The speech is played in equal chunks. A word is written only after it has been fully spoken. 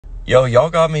Yo, y'all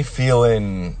got me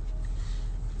feeling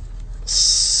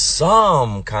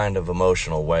some kind of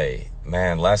emotional way.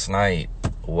 Man, last night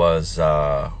was,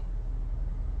 I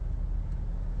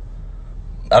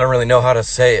don't really know how to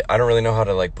say it. I don't really know how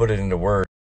to put it into words.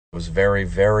 It was very,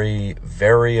 very,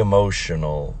 very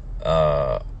emotional,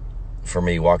 for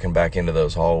me walking back into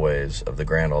those hallways of the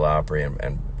Grand Ole Opry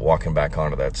and walking back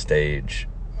onto that stage.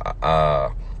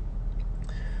 I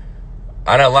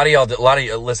know a lot of y'all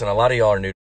are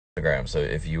new to Instagram, so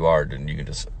if you are, then you can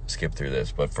just skip through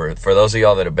this. But for those of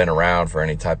y'all that have been around for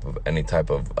any type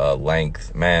of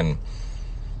length, man,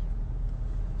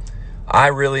 I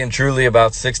really and truly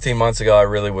about 16 months ago, I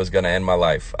really was going to end my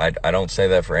life. I don't say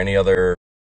that for any other.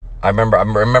 I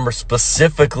remember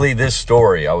specifically this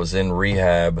story. I was in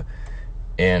rehab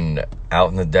out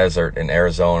in the desert in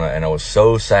Arizona, and I was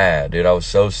so sad, dude. I was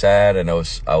so sad, and I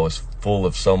was full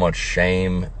of so much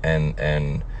shame,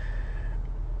 and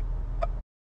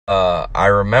I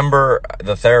remember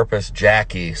the therapist,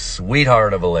 Jackie,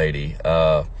 sweetheart of a lady.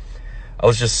 I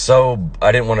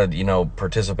didn't want to,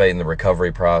 participate in the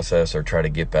recovery process or try to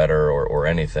get better or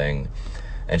anything.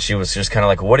 And she was just kind of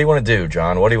like, "What do you want to do,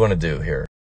 John? What do you want to do here?"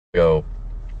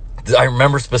 I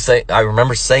remember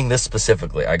saying this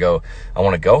specifically. I go, "I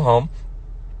want to go home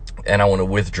and I want to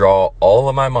withdraw all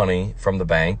of my money from the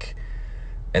bank.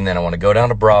 And then I want to go down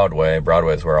to Broadway.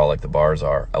 Broadway is where all the bars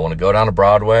are. I want to go down to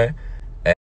Broadway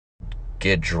and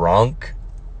get drunk.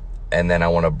 And then I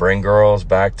want to bring girls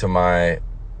back to my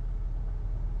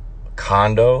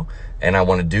condo. And I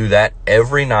want to do that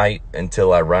every night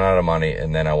until I run out of money.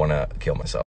 And then I want to kill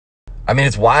myself." I mean,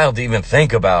 it's wild to even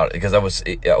think about, because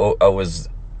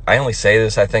I only say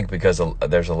this, I think, because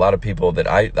there's a lot of people that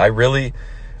I really,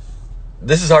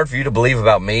 this is hard for you to believe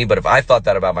about me, but if I thought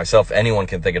that about myself, anyone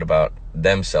can think it about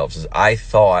themselves. I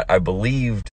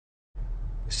believed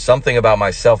something about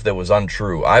myself that was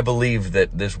untrue. I believed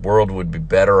that this world would be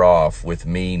better off with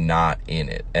me not in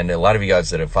it. And a lot of you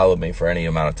guys that have followed me for any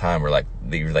amount of time were like,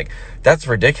 "That's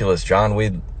ridiculous, John.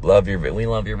 We love your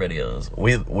videos.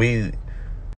 We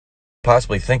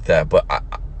possibly think that," but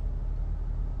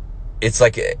it's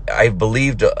like I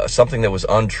believed something that was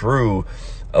untrue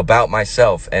about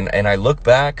myself. And I look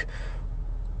back,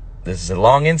 this is a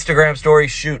long Instagram story,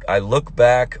 shoot. I look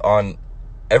back on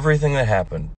everything that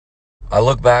happened. I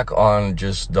look back on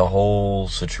just the whole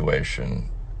situation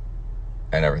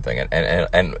and everything.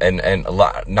 And a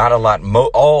lot, not a lot,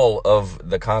 all of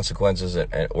the consequences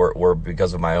were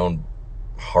because of my own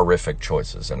horrific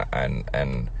choices.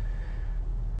 And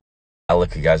I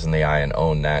look you guys in the eye and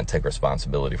own that and take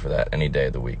responsibility for that any day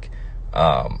of the week.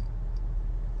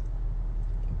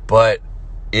 But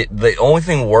the only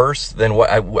thing worse than what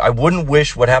I wouldn't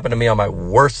wish what happened to me on my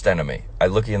worst enemy. I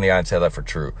look you in the eye and tell that for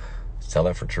true. Tell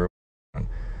that for true.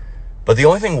 But the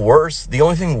only thing worse, I'm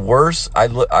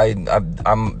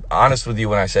honest with you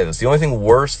when I say this. The only thing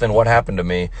worse than what happened to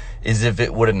me is if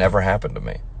it would have never happened to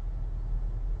me.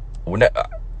 I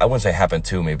wouldn't say happened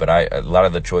to me, but a lot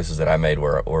of the choices that I made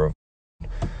were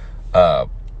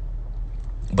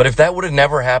but if that would have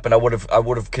never happened, I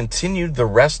would have continued the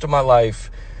rest of my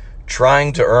life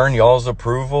trying to earn y'all's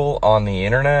approval on the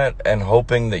internet and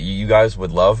hoping that you guys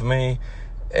would love me.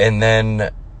 And then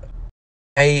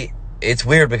it's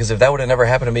weird, because if that would have never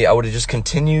happened to me, I would have just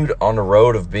continued on the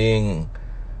road of being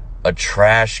a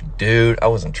trash dude. I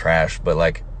wasn't trash,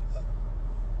 but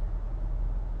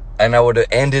and I would have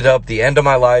ended up the end of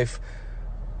my life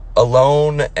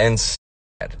alone and sad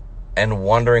and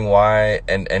wondering why,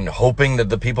 and hoping that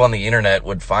the people on the internet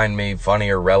would find me funny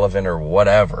or relevant or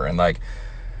whatever. And I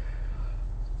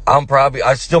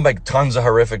still make tons of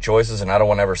horrific choices, and I don't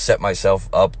want to ever set myself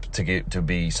up to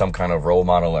be some kind of role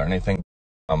model or anything.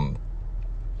 I'm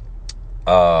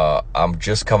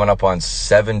just coming up on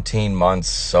 17 months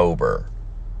sober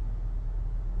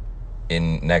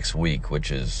in next week, which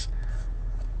is,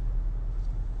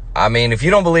 I mean, if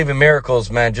you don't believe in miracles,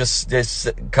 man, just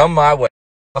come my way.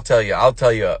 I'll tell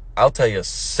you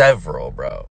several,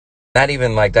 bro. Not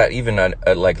even like that, even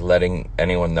letting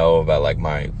anyone know about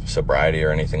my sobriety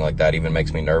or anything like that even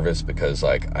makes me nervous, because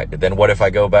then what if I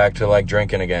go back to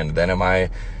drinking again? Then am I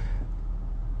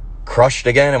crushed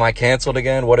again? Am I canceled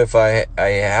again? What if I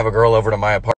have a girl over to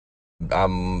my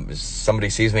apartment? Somebody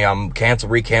sees me, I'm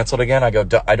re-canceled again. I go,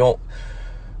 I don't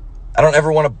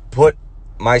ever want to put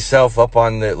myself up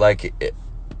on the, I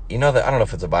don't know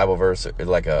if it's a Bible verse or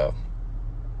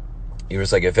he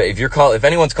was like, if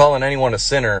anyone's calling anyone a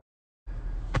sinner,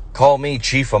 call me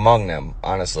chief among them.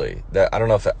 Honestly, I don't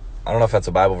know if that's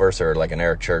a Bible verse or an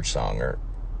Eric Church song, or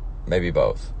maybe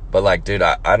both. But dude,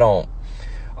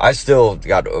 I still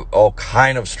got all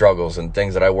kind of struggles and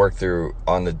things that I work through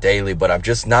on the daily, but I'm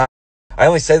just not. I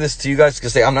only say this to you guys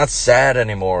because I'm not sad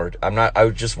anymore. I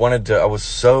just wanted to. I was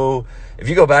so. If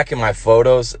you go back in my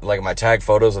photos, like my tag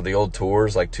photos of the old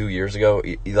tours, like 2 years ago,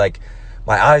 like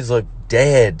my eyes look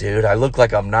dead, dude. I look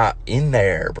like I'm not in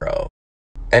there, bro.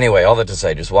 Anyway, all that to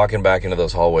say, just walking back into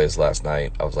those hallways last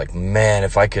night, I was like, man,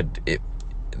 if I could.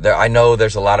 I know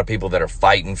there's a lot of people that are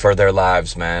fighting for their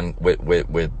lives, man,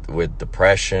 with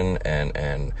depression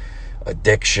and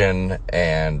addiction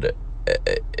and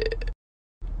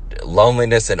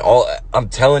loneliness and all. I'm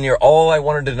telling you, all I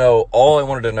wanted to know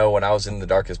when I was in the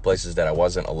darkest places, that I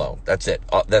wasn't alone. That's it.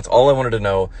 That's all I wanted to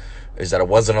know, is that I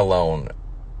wasn't alone.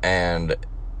 And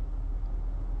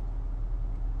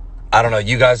I don't know,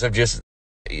 you guys have just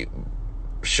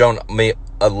shown me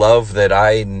a love that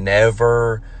I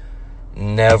never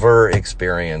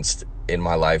experienced in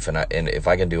my life, and if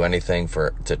I can do anything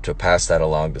to pass that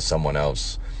along to someone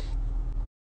else,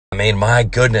 I mean, my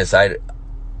goodness,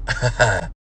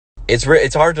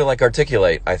 it's hard to like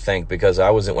articulate, I think, because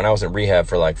when I was in rehab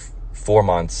for like 4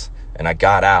 months, and I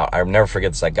got out. I'll never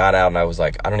forget this. I got out and I was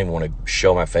like, I don't even want to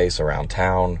show my face around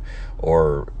town,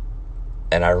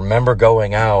 and I remember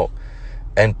going out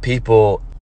and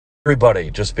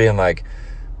everybody just being like,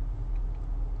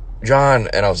 John,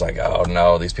 and I was like, oh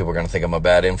no, these people are going to think I'm a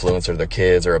bad influencer, their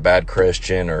kids, or a bad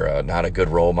Christian, or not a good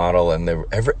role model. And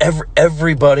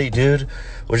everybody, dude,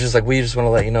 was just like, we just want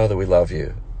to let you know that we love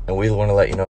you, and we want to let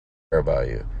you know we care about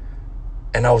you.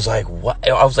 And I was like, what?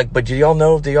 I was like, but do y'all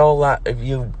know, if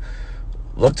you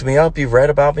looked me up, you've read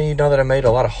about me, you know that I made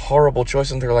a lot of horrible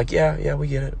choices. And they're like, yeah, we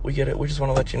get it. We just want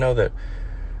to let you know that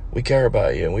we care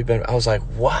about you. And I was like,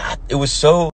 what? It was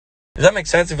so. Does that make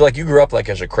sense? If like you grew up like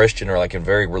as a Christian or like in a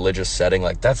very religious setting,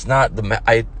 like that's not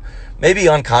maybe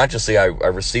unconsciously I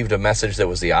received a message that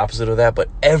was the opposite of that, but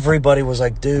everybody was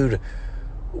like, dude,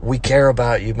 we care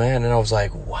about you, man. And I was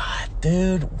like, what,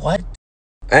 dude? What?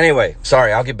 Anyway,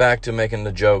 sorry, I'll get back to making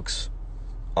the jokes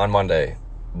on Monday,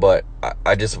 but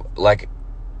I just like,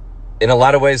 in a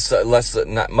lot of ways,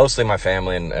 mostly my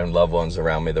family and loved ones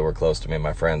around me that were close to me and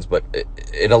my friends, but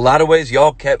in a lot of ways,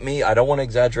 y'all kept me, I don't want to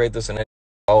exaggerate this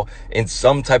in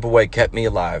some type of way, kept me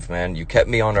alive, man. You kept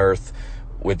me on earth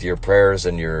with your prayers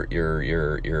and your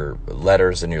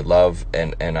letters and your love,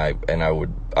 and I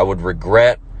would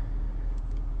regret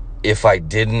if I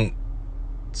didn't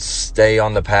stay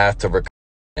on the path to recover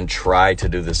and try to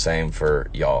do the same for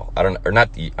y'all. I don't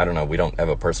know. We don't have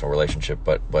a personal relationship,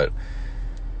 but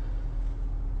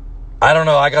I don't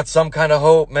know. I got some kind of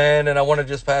hope, man, and I want to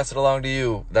just pass it along to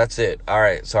you. That's it. All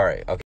right. Sorry. Okay.